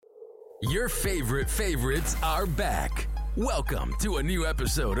Your favorite favorites are back. Welcome to a new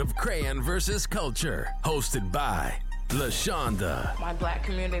episode of Crayon vs. Culture, hosted by LaShonda. My black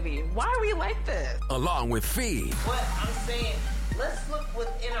community. Why are we like this? Along with Fee. But I'm saying, let's look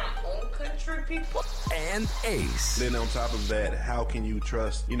within our own country, people. And Ace. Then on top of that, how can you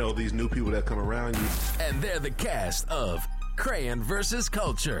trust, these new people that come around you? And they're the cast of Crayon vs.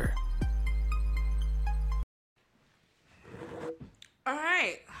 Culture. All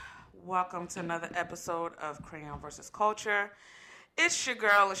right. Welcome to another episode of Crayon vs. Culture. It's your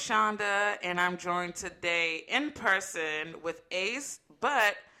girl, LaShonda, and I'm joined today in person with Ace,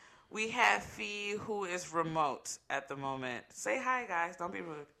 but we have Fee, who is remote at the moment. Say hi, guys. Don't be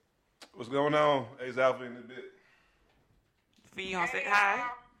rude. What's going on? Ace Alpha in the bit. Fee, you gonna say hi?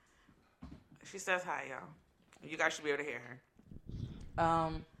 She says hi, y'all. You guys should be able to hear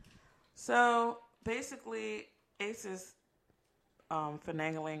her. So basically, Ace is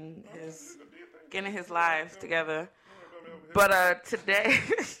finagling getting his lives together. But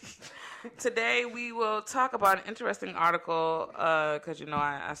today we will talk about an interesting article because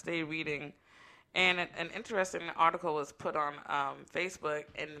I stay reading, and an interesting article was put on Facebook,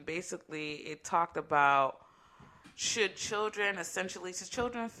 and basically it talked about should children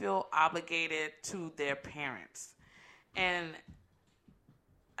feel obligated to their parents, and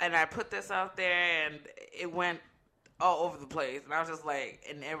I put this out there, and it went all over the place, and I was just like,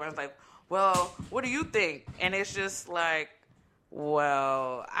 and everyone's like, well, what do you think? And it's just like,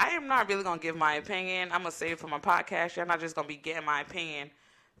 well, I am not really going to give my opinion. I'm going to save it for my podcast. I'm not just going to be getting my opinion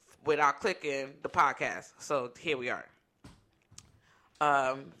without clicking the podcast. So here we are.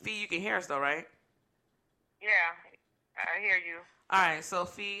 Fee, you can hear us though, right? Yeah, I hear you. All right, so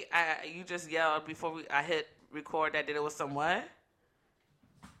Fee, you just yelled before I hit record that it was some what?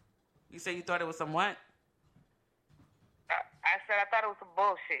 You said you thought it was some what? I said I thought it was some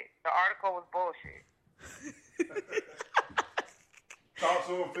bullshit. The article was bullshit. Talk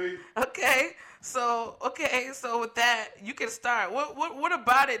to him, Fee. Okay, so with that, you can start. What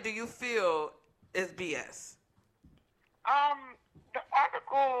about it do you feel is BS? The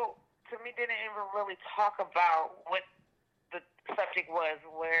article to me didn't even really talk about what the subject was,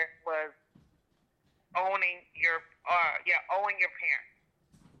 where it was owning your parents.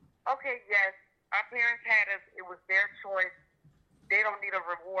 Okay, yes, our parents had us. It was their choice. They don't need a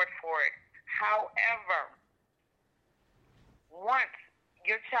reward for it. However, once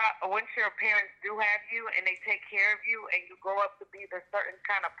your parents do have you and they take care of you and you grow up to be the certain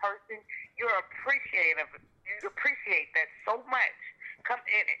kind of person, you're appreciative. You appreciate that so much.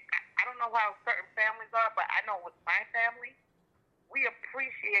 I don't know how certain families are, but I know with my family, we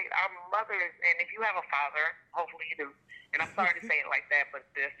appreciate our mothers. And if you have a father, hopefully you do. And I'm sorry to say it like that, but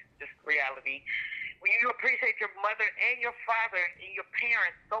this just reality. When you appreciate your mother and your father and your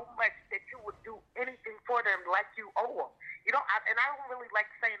parents so much that you would do anything for them like you owe them. And I don't really like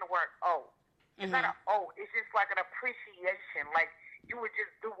saying the word owe. It's not an owe. It's just like an appreciation. Like you would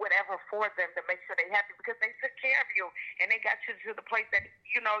just do whatever for them to make sure they're happy because they took care of you and they got you to the place that,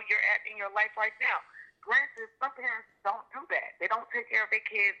 you're at in your life right now. Granted, some parents don't do that. They don't take care of their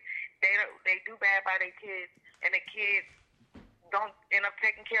kids. They do bad by their kids, and the kids don't end up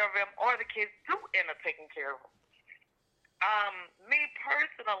taking care of them, or the kids do end up taking care of them. Me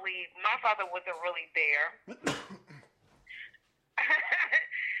personally, my father wasn't really there.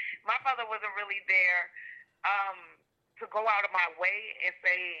 My father wasn't really there to go out of my way and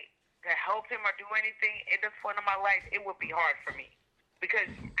say to help him or do anything. At this point in my life, it would be hard for me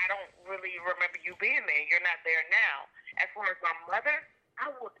because I don't really remember you being there. You're not there now. As far as my mother, I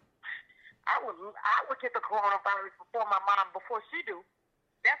would get the coronavirus before she do.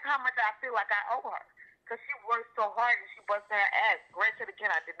 That's how much I feel like I owe her. Because she worked so hard and she busted her ass. Granted, again,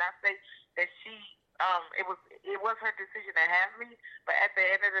 I did not say that she, it was her decision to have me. But at the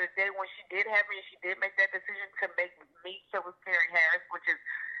end of the day, when she did have me and she did make that decision to make me Phyllis Perry Harris, which is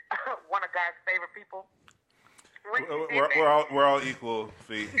one of God's favorite people. We're all equal,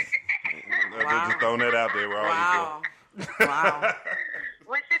 Fee. Wow. Just throwing that out there. We're all equal. Wow.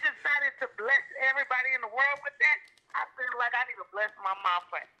 When she decided to bless everybody in the world with that, I feel like I need to bless my mom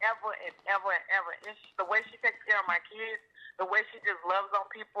forever and ever and ever. And the way she takes care of my kids, the way she just loves on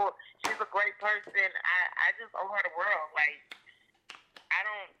people, she's a great person. I just owe her the world. Like, I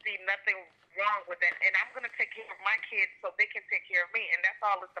don't see nothing wrong with that. And I'm going to take care of my kids so they can take care of me. And that's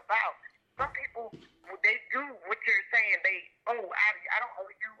all it's about. Some people, they do what you're saying. I don't owe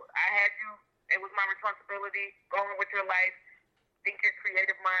you. I had you. It was my responsibility. Go on with your life. Think your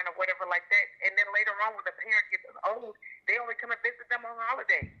creative mind or whatever like that. And then later on when the parent gets old, they only come and visit them on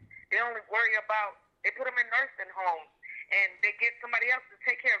holidays. They only worry about, they put them in nursing homes and they get somebody else to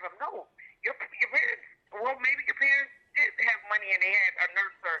take care of them. No, your parents, well, maybe your parents did have money and they had a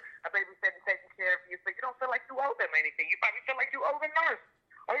nurse or a babysitter taking care of you, so you don't feel like you owe them anything. You probably feel like you owe the nurse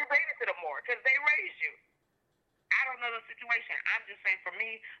or your babysitter more because they raised you. I don't know the situation. I'm just saying, for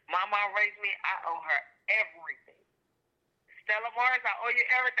me, my mom raised me. I owe her everything. Stella Morris, I owe you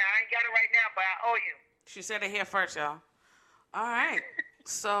everything. I ain't got it right now, but I owe you. She said it here first, y'all. All right.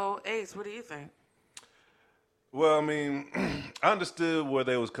 So, Ace, what do you think? Well, I mean, I understood where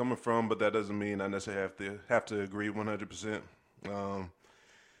they was coming from, but that doesn't mean I necessarily have to agree 100%.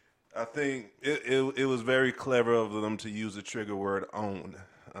 I think it was very clever of them to use the trigger word "own."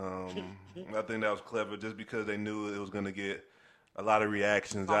 I think that was clever, just because they knew it was going to get a lot of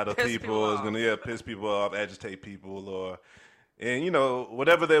reactions out of people. It was going to piss people off, agitate people, and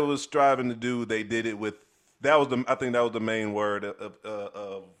whatever they was striving to do, they did it with. I think that was the main word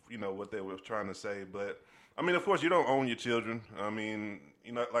of what they were trying to say, but. I mean, of course, you don't own your children. I mean,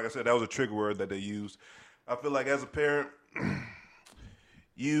 like I said, that was a trigger word that they used. I feel like as a parent,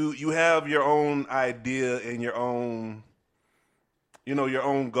 you have your own idea and your own, your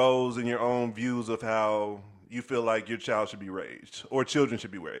own goals and your own views of how you feel like your child should be raised or children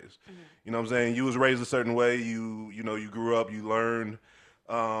should be raised. Mm-hmm. You know what I'm saying? You was raised a certain way. You grew up, you learned.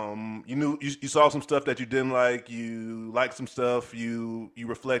 You saw some stuff that you didn't like. You liked some stuff. You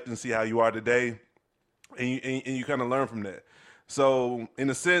reflect and see how you are today. And you kind of learn from that. So in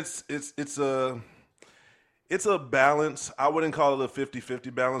a sense, it's a balance. I wouldn't call it a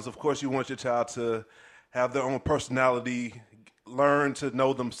 50-50 balance. Of course, you want your child to have their own personality, learn to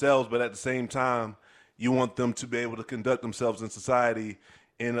know themselves, but at the same time, you want them to be able to conduct themselves in society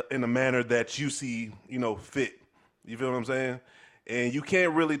in a manner that you see, fit. You feel what I'm saying? And you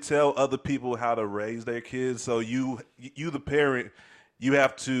can't really tell other people how to raise their kids. So you the parent, you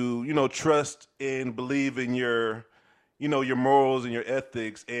have to, trust and believe in your morals and your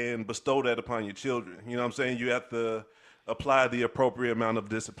ethics and bestow that upon your children. You know what I'm saying? You have to apply the appropriate amount of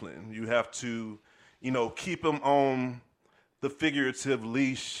discipline. You have to, keep them on the figurative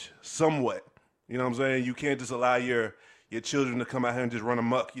leash somewhat. You know what I'm saying? You can't just allow your children to come out here and just run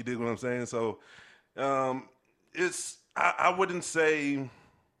amok. You dig what I'm saying? So I wouldn't say...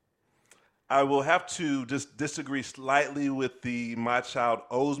 I will have to just disagree slightly with my child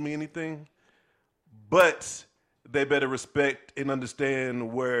owes me anything, but they better respect and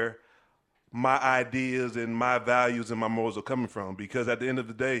understand where my ideas and my values and my morals are coming from, because at the end of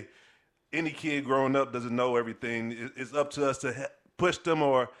the day, any kid growing up doesn't know everything. It's up to us to push them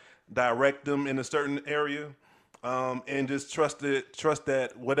or direct them in a certain area, and just trust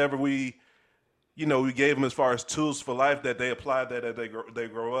that whatever we gave them as far as tools for life, that they apply that as they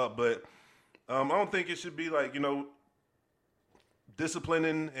grow up. But I don't think it should be like,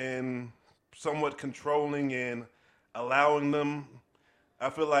 disciplining and somewhat controlling and allowing them. I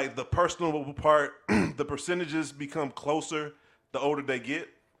feel like the personal part, the percentages become closer the older they get.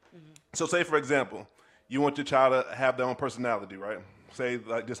 Mm-hmm. So say, for example, you want your child to have their own personality, right? Say,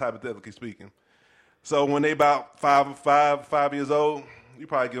 like, just hypothetically speaking. So when they about 5 years old, you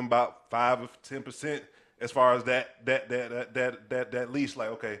probably give them about 5 or 10% as far as that leash. Like,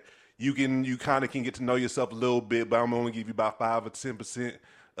 okay, you kind of can get to know yourself a little bit, but I'm only give you about 5 or 10%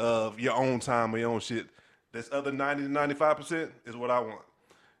 of your own time or your own shit. This other 90 to 95% is what I want.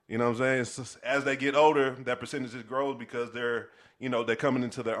 You know what I'm saying? So as they get older, that percentage just grows because they're coming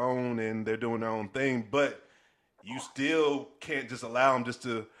into their own and they're doing their own thing. But you still can't just allow them just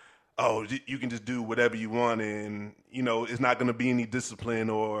to, you can just do whatever you want, and it's not going to be any discipline,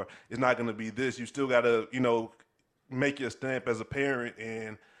 or it's not going to be this. You still got to make your stamp as a parent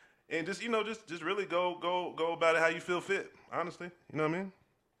and just just really go about it how you feel fit. Honestly, you know what I mean?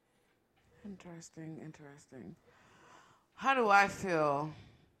 Interesting. How do I feel?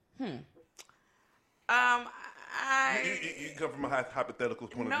 You come from a hypothetical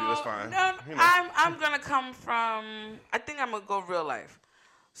point of view. That's fine. No, I'm gonna come from. I think I'm gonna go real life.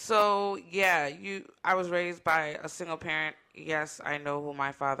 So yeah, I was raised by a single parent. Yes, I know who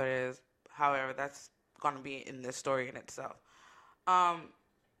my father is. However, that's gonna be in this story in itself.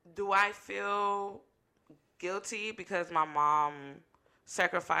 Do I feel guilty because my mom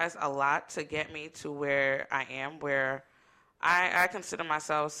sacrificed a lot to get me to where I am, where I consider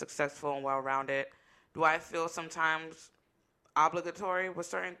myself successful and well-rounded? Do I feel sometimes obligatory with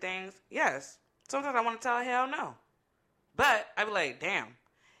certain things? Yes. Sometimes I want to tell her, hell no. But I be like, damn,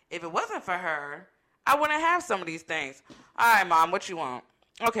 if it wasn't for her, I wouldn't have some of these things. All right, Mom, what you want?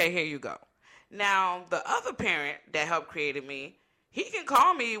 Okay, here you go. Now, the other parent that helped created me, he can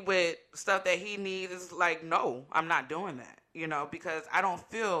call me with stuff that he needs. It's like, no, I'm not doing that, because I don't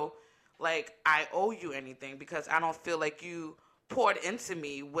feel like I owe you anything because I don't feel like you poured into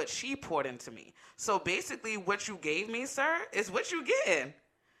me what she poured into me. So basically what you gave me, sir, is what you getting.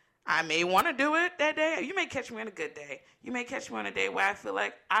 I may want to do it that day. You may catch me on a good day. You may catch me on a day where I feel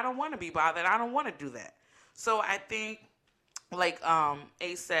like I don't want to be bothered. I don't want to do that. So I think, like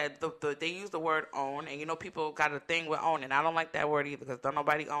A said, they use the word own, and people got a thing with owning. I don't like that word either because don't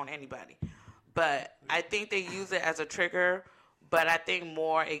nobody own anybody. But I think they use it as a trigger. But I think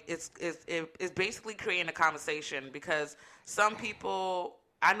more it's basically creating a conversation because some people,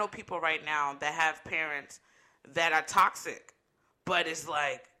 I know people right now that have parents that are toxic, but it's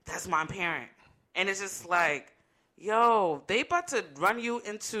like, that's my parent. And it's just like, yo, they about to run you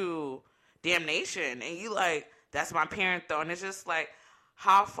into damnation. And you like, that's my parent though. And it's just like,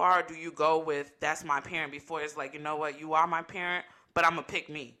 how far do you go with that's my parent before it's like, you know what, you are my parent, but I'm going to pick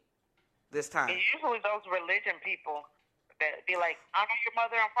me this time. It's usually those religion people that be like, honor your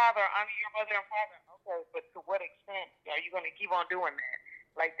mother and father, honor your mother and father. Okay, but to what extent are you going to keep on doing that?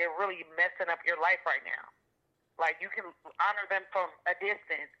 Like, they're really messing up your life right now. Like, you can honor them from a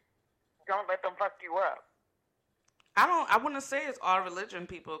distance. Don't let them fuck you up. I wouldn't say it's all religion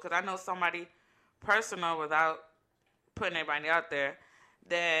people, because I know somebody personal, without putting anybody out there,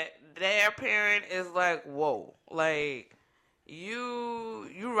 that their parent is like, whoa, like, you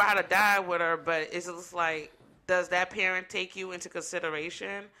ride or die with her, but it's just like, does that parent take you into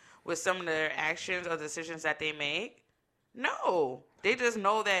consideration with some of their actions or decisions that they make? No. They just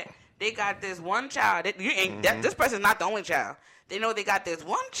know that they got this one child. This person's not the only child. They know they got this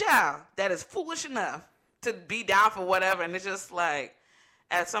one child that is foolish enough to be down for whatever. And it's just like,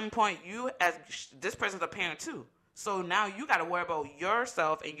 at some point, this person's a parent too. So now you got to worry about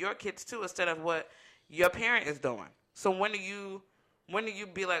yourself and your kids too instead of what your parent is doing. So when do you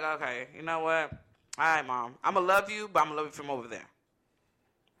be like, okay, you know what? All right, Mom, I'm going to love you, but I'm going to love you from over there.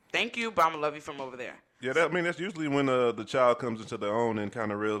 Thank you, but I'm going to love you from over there. Yeah, that's usually when the child comes into their own and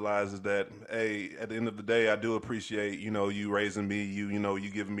kind of realizes that, hey, at the end of the day, I do appreciate, you raising me, you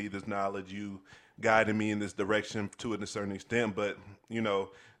giving me this knowledge, you guiding me in this direction to a certain extent. But,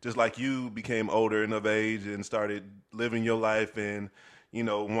 just like you became older and of age and started living your life and,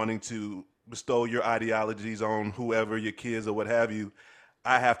 wanting to bestow your ideologies on whoever, your kids or what have you,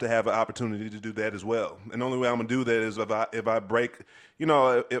 I have to have an opportunity to do that as well. And the only way I'm gonna do that is if I break,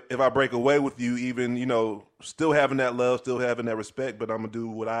 if I break away with you, even, still having that love, still having that respect, but I'm gonna do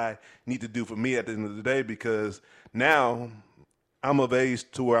what I need to do for me at the end of the day, because now I'm of age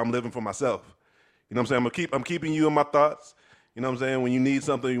to where I'm living for myself. You know what I'm saying? I'm keeping you in my thoughts. You know what I'm saying? When you need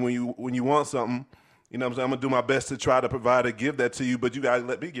something, when you want something, you know what I'm saying? I'm gonna do my best to try to provide and give that to you, but you gotta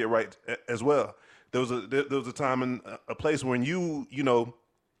let me get right as well. There was a time and a place when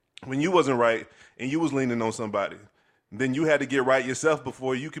when you wasn't right and you was leaning on somebody, then you had to get right yourself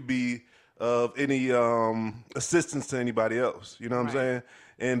before you could be of any assistance to anybody else. You know what I'm saying?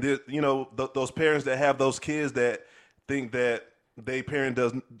 And those parents that have those kids that think that their parent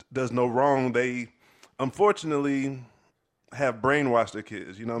does no wrong, they unfortunately have brainwashed their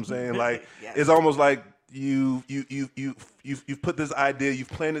kids. You know what I'm saying? Like yes. It's almost like you've put this idea, you've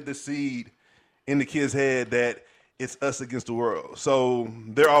planted the seed in the kid's head that it's us against the world. So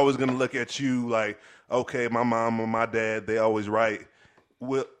they're always going to look at you like, okay, my mom or my dad, they always right.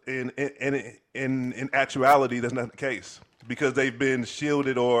 Well, in actuality, that's not the case, because they've been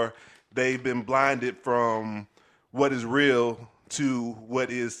shielded or they've been blinded from what is real to what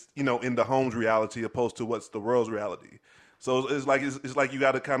is, in the home's reality opposed to what's the world's reality. So it's like you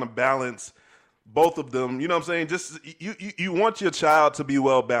got to kind of balance both of them. You know what I'm saying? Just you want your child to be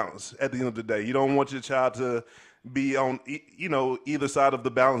well balanced at the end of the day. You don't want your child to be on either side of the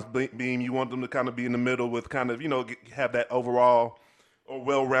balance beam. You want them to kind of be in the middle with kind of have that overall or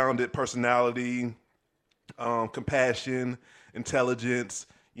well-rounded personality, compassion, intelligence.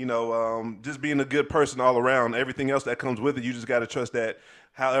 Just being a good person all around. Everything else that comes with it, you just got to trust that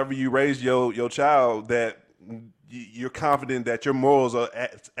however you raise your child, that you're confident that your morals are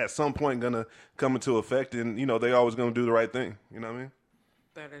at some point going to come into effect, and they always going to do the right thing. You know what I mean?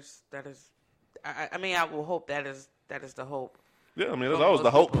 That is. I mean, I will hope that is the hope. Yeah, I mean, that's always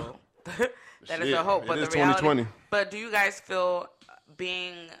the hope. That is the hope, but it is the reality. 2020. But do you guys feel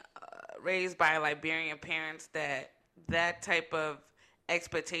being raised by Liberian parents that type of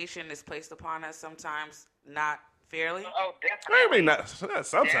expectation is placed upon us sometimes not fairly? Oh, definitely. I mean, not sometimes.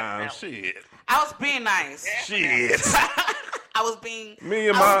 Definitely. Shit. I was being nice. Shit. I was being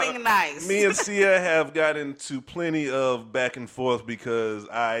nice. Me and Sia have gotten into plenty of back and forth because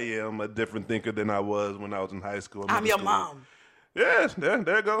I am a different thinker than I was when I was in high school. I'm your mom. Yeah, there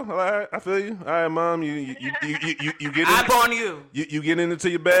you go. All right, I feel you. All right, Mom, you get I in, born you. you get into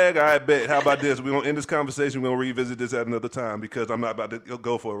your bag. All right, bet. How about this? We're gonna end this conversation. We're gonna revisit this at another time because I'm not about to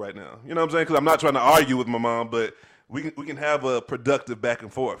go for it right now. You know what I'm saying? Because I'm not trying to argue with my mom, but we can have a productive back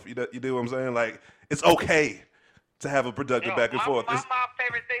and forth. You do what I'm saying? Like it's okay to have a productive back and forth. My mom's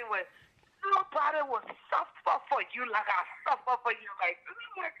favorite thing was nobody will suffer for you like I suffer for you. Like,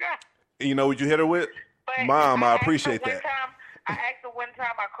 oh my God. And you know what you hit her with? But Mom, I appreciate that. I asked her one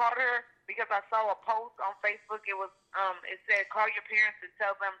time, I called her because I saw a post on Facebook. It was, it said, call your parents and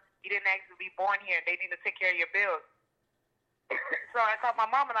tell them you didn't actually be born here. They need to take care of your bills. So I called my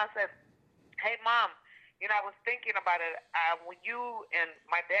mom and I said, hey, Mom, you know, I was thinking about it. When you and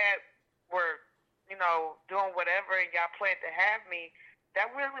my dad were, you know, doing whatever and y'all planned to have me, that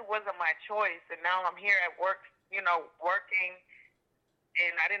really wasn't my choice. And now I'm here at work, you know, working.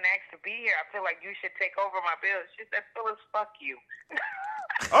 And I didn't ask to be here. I feel like you should take over my bills. She said, Phyllis, fuck you.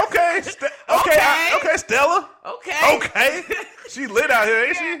 Okay, okay, Stella. Okay. She lit out here,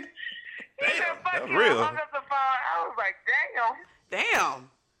 ain't she? Damn, that was real. I hung up the phone. I was like,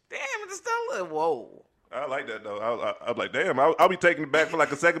 damn, Mr. Stella. Whoa. I like that, though. I'm like, damn, I'll be taking it back for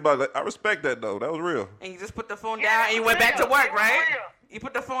like a second, but I respect that, though. That was real. And you just put the phone down and you went back to work, right? You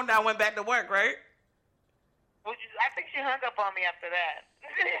put the phone down, went back to work, right? I think she hung up on me after that.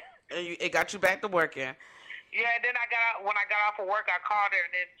 And it got you back to working. Yeah, and then when I got off of work, I called her,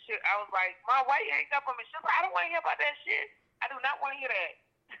 and then I was like, Mom, why you hang up on me? She was like, I don't want to hear about that shit. I do not want to hear that.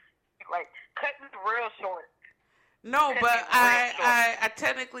 Like, cutting it real short. No, but I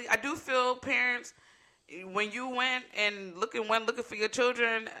technically, I do feel parents, when you went looking for your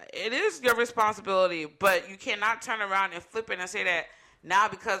children, it is your responsibility, but you cannot turn around and flip it and say that now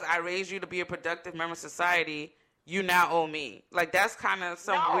because I raised you to be a productive member of society, you now owe me. Like, that's kind of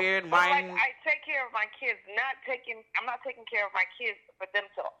some weird mind. Like, I take care of my kids, I'm not taking care of my kids for them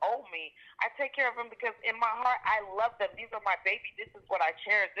to owe me. I take care of them because in my heart, I love them. These are my babies. This is what I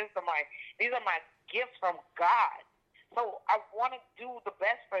cherish. These are my gifts from God. So I want to do the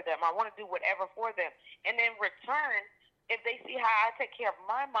best for them. I want to do whatever for them. And in return, if they see how I take care of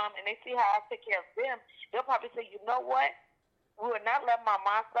my mom and they see how I take care of them, they'll probably say, you know what? We would not let my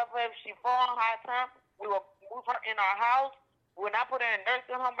mom suffer if she fall on high time. We will move her in our house. We will not put her in a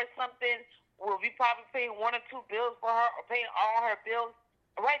nursing home or something. We'll be probably paying 1 or 2 bills for her or paying all her bills.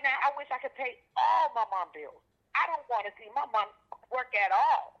 Right now, I wish I could pay all my mom bills. I don't want to see my mom work at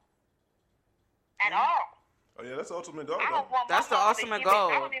all. At all. Oh, yeah, that's the ultimate goal, That's the ultimate goal.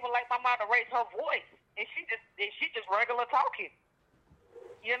 I don't even like my mom to raise her voice. And she just regular talking.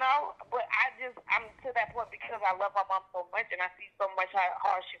 You know, but I'm to that point because I love my mom so much and I see so much how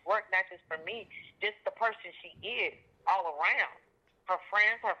hard she worked, not just for me, just the person she is all around. Her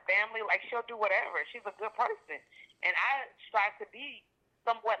friends, her family, like she'll do whatever. She's a good person. And I strive to be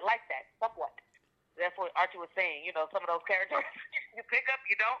somewhat like that, somewhat. That's what Archie was saying, you know, some of those characters you pick up,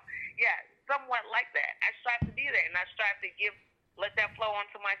 you don't? Yeah, somewhat like that. I strive to be there and I strive to let that flow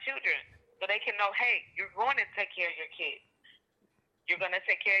onto my children so they can know, hey, you're going to take care of your kids. You're going to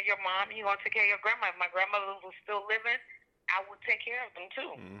take care of your mom. You're going to take care of your grandma. If my grandmother was still living, I would take care of them,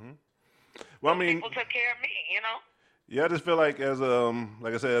 too. Mm-hmm. Well, I mean, people took care of me, you know? Yeah, I just feel like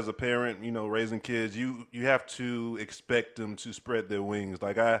like I said, as a parent, you know, raising kids, you have to expect them to spread their wings.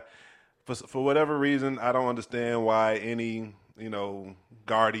 Like for whatever reason, I don't understand why any, you know,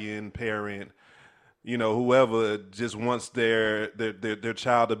 guardian, parent, you know, whoever just wants their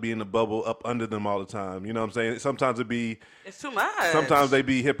child to be in the bubble up under them all the time. You know what I'm saying? Sometimes it's too much. Sometimes they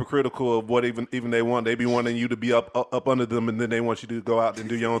be hypocritical of what even they want. They be wanting you to be up under them, and then they want you to go out and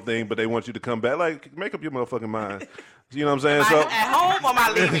do your own thing, but they want you to come back. Like, make up your motherfucking mind. You know what I'm saying? Am I at home or am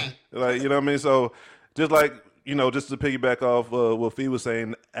I leaving? Like, you know what I mean? So just like, you know, just to piggyback off what Fee was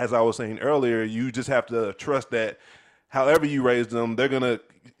saying, as I was saying earlier, you just have to trust that however you raise them, they're going to,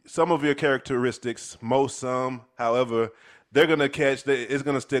 some of your characteristics, some, however, they're going to catch, it's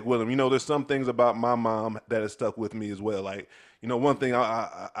going to stick with them. You know, there's some things about my mom that has stuck with me as well. Like, you know, one thing,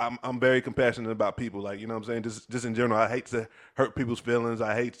 I'm very compassionate about people. Like, you know what I'm saying? Just in general, I hate to hurt people's feelings.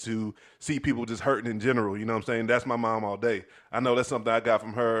 I hate to see people just hurting in general. You know what I'm saying? That's my mom all day. I know that's something I got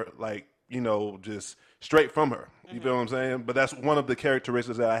from her, like, you know, just straight from her. You feel what I'm saying? But that's one of the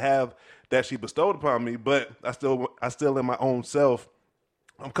characteristics that I have that she bestowed upon me. But I still in my own self,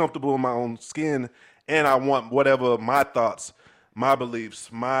 I'm comfortable in my own skin, and I want whatever my thoughts, my beliefs,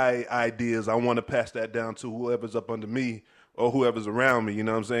 my ideas, I want to pass that down to whoever's up under me or whoever's around me. You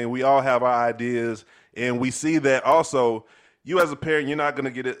know what I'm saying? We all have our ideas, and we see that also, you as a parent, you're not going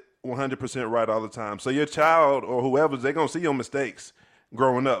to get it 100% right all the time. So your child or whoever, they're going to see your mistakes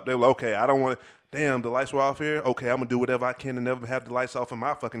growing up. They're like, okay, I don't want to, damn, the lights were off here. Okay, I'm gonna do whatever I can to never have the lights off in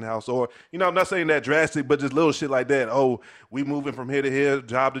my fucking house. Or, I'm not saying that drastic, but just little shit like that. Oh, we moving from here to here,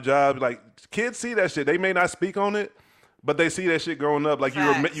 job to job. Like, kids see that shit. They may not speak on it, but they see that shit growing up. Like,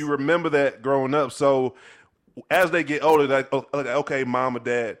 you remember that growing up. So as they get older, like, okay, mom or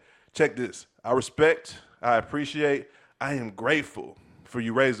dad, check this. I respect, I appreciate, I am grateful for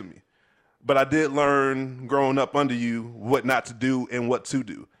you raising me. But I did learn growing up under you what not to do and what to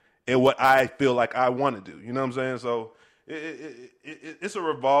do and what I feel like I want to do. You know what I'm saying? So it's a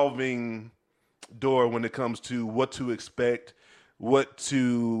revolving door when it comes to what to expect, what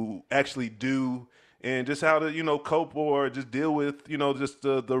to actually do, and just how to, cope or just deal with, just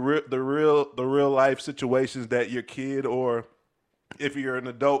the real life situations that your kid, or if you're an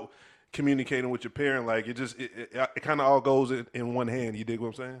adult communicating with your parent, like it kind of all goes in one hand. You dig what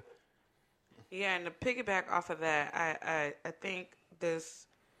I'm saying? Yeah, and to piggyback off of that, I think the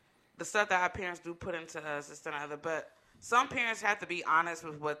stuff that our parents do put into us is another, but some parents have to be honest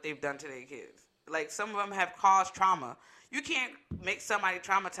with what they've done to their kids. Like, some of them have caused trauma. You can't make somebody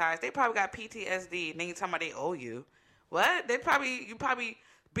traumatized. They probably got PTSD, and then you tell them they owe you. What? You probably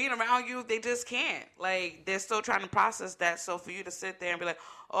being around you, they just can't. Like, they're still trying to process that. So for you to sit there and be like,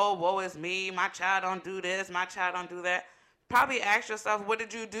 oh, woe is me, my child don't do this, my child don't do that. Probably ask yourself, what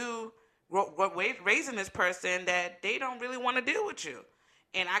did you do raising this person that they don't really want to deal with you?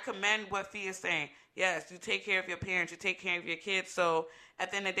 And I commend what Fee is saying. Yes, you take care of your parents, you take care of your kids. So at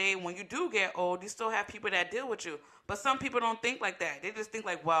the end of the day, when you do get old, you still have people that deal with you. But some people don't think like that. They just think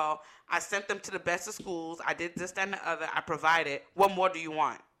like, well, I sent them to the best of schools. I did this, that, and the other. I provided. What more do you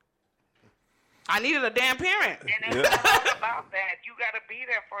want? I needed a damn parent. And it's not about that. You got to be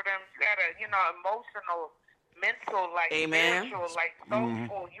there for them. You got to, emotional, mental, like spiritual, like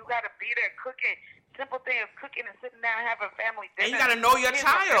soulful. You got to be there cooking. Simple thing is cooking and sitting down and having family dinner. And you got to know your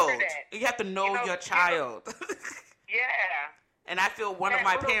child. You have to know your child. Yeah. And I feel one of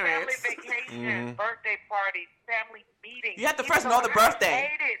my parents. Family vacation, birthday parties, family meetings. You have to first know the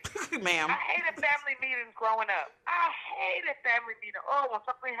birthday. I hated, ma'am. I hated family meetings growing up. I hated family meetings. Oh, when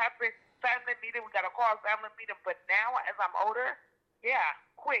something happens, family meeting, we got to call a family meeting. But now, as I'm older,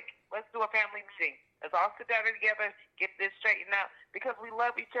 quick, let's do a family meeting. Let's all sit down together, get this straightened out. Because we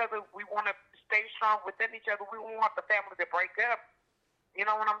love each other. We want to stay strong within each other. We don't want the family to break up. You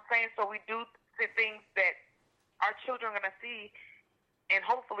know what I'm saying? So we do the things that our children are going to see and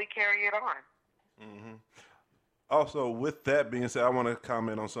hopefully carry it on. Mm-hmm. Also, with that being said, I want to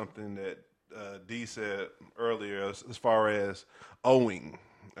comment on something that Dee said earlier as far as owing.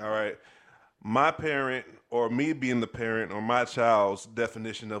 All right. My parent, or me being the parent, or my child's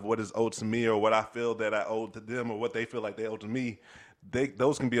definition of what is owed to me, or what I feel that I owe to them, or what they feel like they owe to me,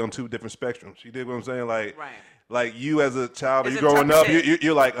 those can be on two different spectrums. You dig what I'm saying? Like, right. Like you as a child, you growing up,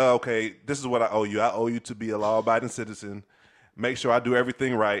 you're like, oh, okay, this is what I owe you. I owe you to be a law-abiding citizen, make sure I do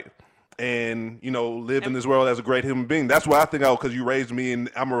everything right, and, live in this world as a great human being. That's what I think, because you raised me, and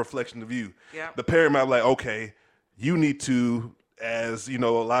I'm a reflection of you. Yep. The parent might be like, okay, you need to, as, a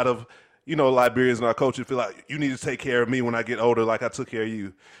lot of, Liberians and our culture feel like you need to take care of me when I get older like I took care of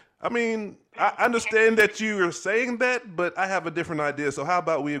you. I mean, I understand that you are saying that, but I have a different idea. So how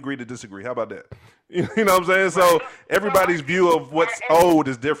about we agree to disagree? How about that? You know what I'm saying? So everybody's view of what's owed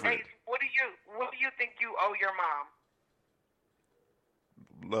is different. Hey, what do you think you owe your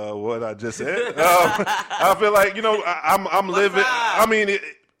mom? What I just said. I feel like, I'm living. I mean,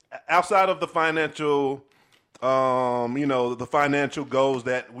 outside of the financial, the financial goals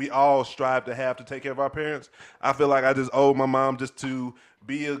that we all strive to have to take care of our parents, I feel like I just owe my mom just to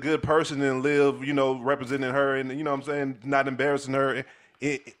be a good person and live, representing her, and what I'm saying, not embarrassing her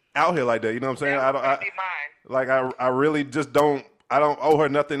out here like that. You know what I'm saying? I really just don't. I don't owe her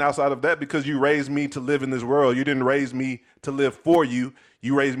nothing outside of that, because you raised me to live in this world. You didn't raise me to live for you.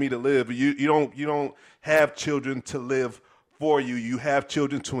 You raised me to live. You don't have children to live for you. You have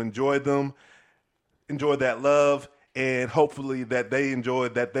children to enjoy them, enjoy that love, and hopefully that they enjoy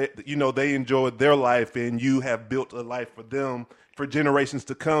they enjoyed their life, and you have built a life for them for generations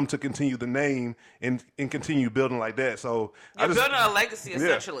to come, to continue the name and continue building like that. So you're building a legacy,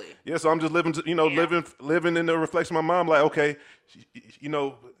 essentially. Yeah. So I'm just living living in the reflection of my mom. Like, okay,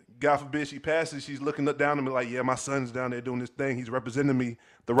 God forbid she passes, she's looking down at me like, yeah, my son's down there doing this thing. He's representing me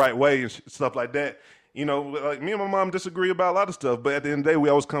the right way and stuff like that. Like me and my mom disagree about a lot of stuff, but at the end of the day, we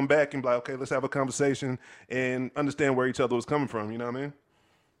always come back and be like, okay, let's have a conversation and understand where each other was coming from. You know what I mean?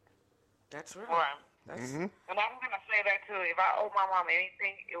 That's right. Right. And I'm going to say that, too. If I owe my mom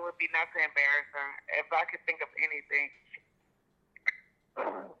anything, it would be not to embarrass her. If I could think of anything.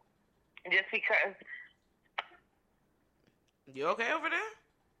 Just because. You okay over there?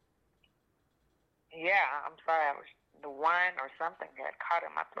 Yeah, I'm sorry. I was the wine or something got caught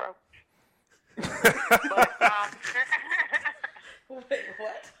in my throat. But Wait,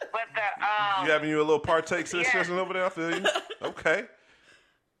 what? but the You having you a little partake session over there? I feel you. Okay.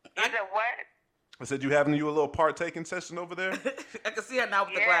 Is it what? I said you having you a little partaking session over there? I can see her now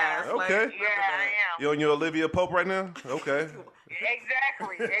with the glass. Okay. Like, Yeah, I am. You on your Olivia Pope right now? Okay.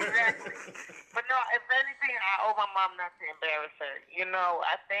 Exactly. But no, if anything, I owe my mom not to embarrass her. You know,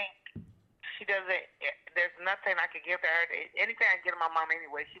 I think she doesn't. There's nothing I could give to her. Anything I get to my mom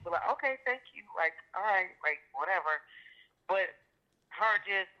anyway, she'd be like, okay, thank you. Like, all right, like whatever. But her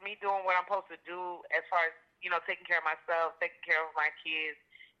just me doing what I'm supposed to do as far as taking care of myself, taking care of my kids.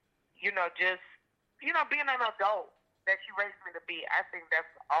 Just being an adult that she raised me to be. I think that's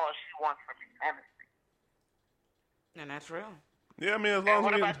all she wants from me, honestly. And that's real. Yeah, I mean, as long as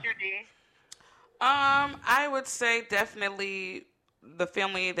what about you, D? I would say definitely the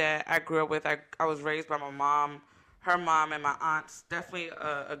family that I grew up with. I was raised by my mom, her mom, and my aunts. Definitely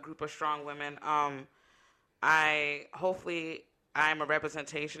a group of strong women. Hopefully I'm a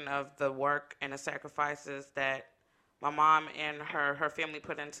representation of the work and the sacrifices that my mom and her family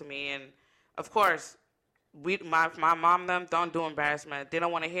put into me. And of course, my mom them don't do embarrassment. They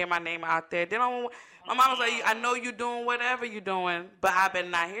don't want to hear my name out there. My mom was like, I know you doing whatever you doing, but I better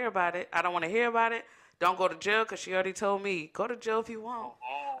not hear about it. I don't want to hear about it. Don't go to jail, because she already told me, go to jail if you want.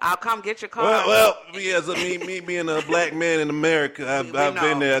 I'll come get your car. Well, yeah, so me being a black man in America, I've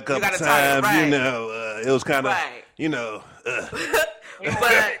been there a couple times. Right. It was kind of, right.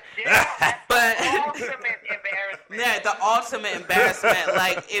 But ultimate embarrassment. Yeah, the ultimate embarrassment.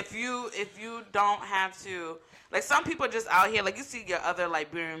 Like if you don't have to, like some people just out here, like you see your other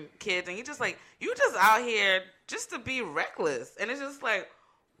Liberian kids, and you just out here just to be reckless, and it's just like,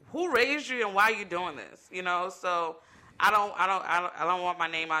 who raised you and why are you doing this? So I don't want my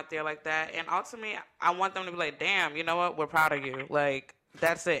name out there like that. And ultimately, I want them to be like, damn, you know what? We're proud of you. Like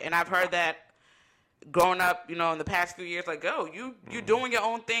that's it. And I've heard that growing up, in the past few years, like, oh, you doing your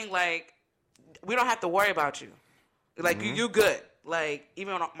own thing. Like we don't have to worry about you. Like you good. Like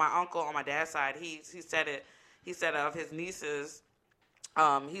even my uncle on my dad's side, he said it. He said of his nieces,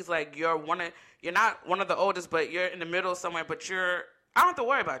 he's like, you're not one of the oldest, but you're in the middle somewhere. But I don't have to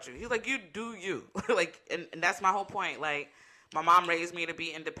worry about you. He's like, you do you. Like, and that's my whole point. Like, my mom raised me to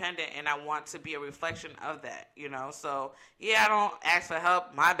be independent, and I want to be a reflection of that, So, yeah, I don't ask for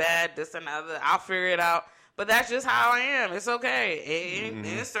help. My bad, this and the other. I'll figure it out. But that's just how I am. It's okay. It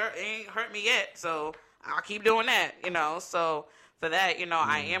ain't hurt me yet, so I'll keep doing that, So, for that,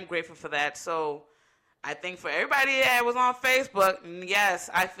 I am grateful for that. So, I think for everybody that was on Facebook, yes,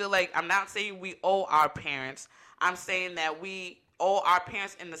 I feel like I'm not saying we owe our parents. I'm saying that we owe our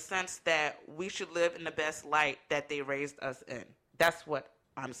parents in the sense that we should live in the best light that they raised us in. That's what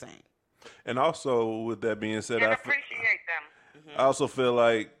I'm saying. And also, with that being said, I appreciate them. I also feel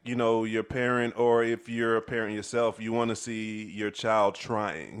like, your parent, or if you're a parent yourself, you want to see your child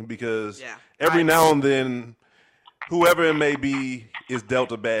trying, because every now and then, whoever it may be is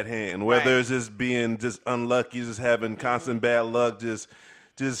dealt a bad hand, whether it's just being just unlucky, just having constant bad luck, just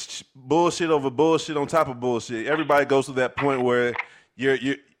bullshit over bullshit on top of bullshit. Everybody goes to that point where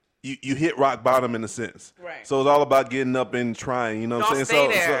you hit rock bottom in a sense. Right. So it's all about getting up and trying. You know what I'm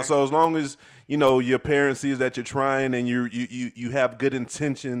saying? So as long as your parent sees that you're trying and you have good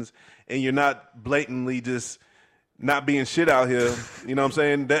intentions and you're not blatantly just not being shit out here, you know what I'm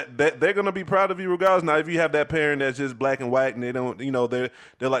saying? That they're gonna be proud of you regardless. Now, if you have that parent that's just black and white and they don't, they're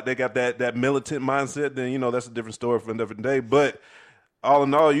like they got that militant mindset, then that's a different story for a different day. But all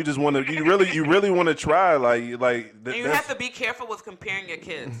in all, you just want to, you really want to try, and you have to be careful with comparing your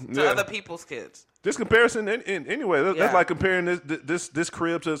kids to other people's kids. This comparison, anyway, that's like comparing this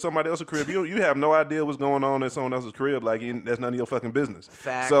crib to somebody else's crib. You have no idea what's going on in someone else's crib. Like that's none of your fucking business.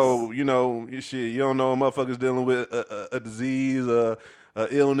 Facts. So you don't know motherfuckers dealing with a disease, a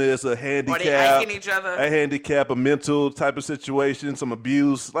illness, a handicap, or they hiking each other, a handicap, a mental type of situation, some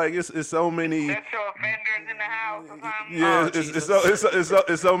abuse. Like it's so many. Sexual offenders in the house or something. Yeah,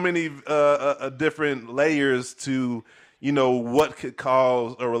 it's so many different layers to what could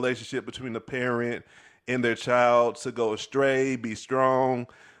cause a relationship between the parent and their child to go astray, be strong.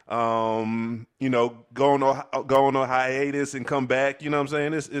 Going on hiatus and come back. You know what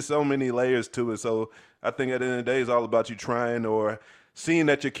I'm saying? It's so many layers to it. So I think at the end of the day, it's all about you trying, or seeing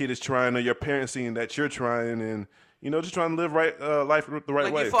that your kid is trying, or your parents seeing that you're trying, and just trying to live life the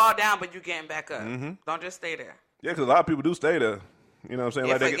right way. You fall down, but you're getting back up. Don't just stay there. Yeah, because a lot of people do stay there. You know what I'm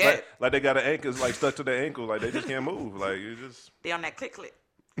saying? Yeah, like they got an ankle stuck to their ankle, like they just can't move. Like they on that click.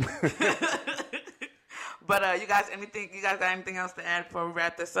 But you guys got anything else to add before we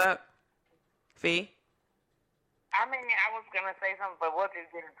wrap this up? Fee? I mean, I was going to say something, but we'll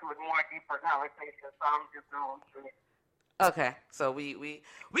just get into a more deeper conversation, so I'm just going to... Okay, so we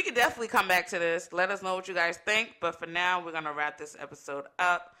could definitely come back to this. Let us know what you guys think, but for now, we're going to wrap this episode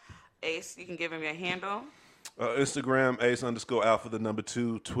up. Ace, you can give him your handle. Instagram, Ace_Alpha,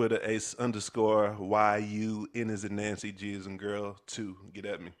 2. Twitter, Ace_YU. N is in Nancy, G is in girl, 2. Get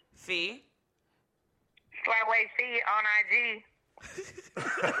at me. Fee? Flyway Fee on IG.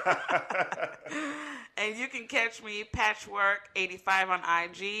 And you can catch me, Patchwork85 on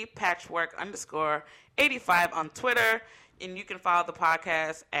IG, Patchwork_85 on Twitter. And you can follow the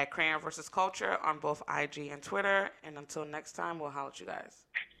podcast at Crayon vs. Culture on both IG and Twitter. And until next time, we'll holler at you guys.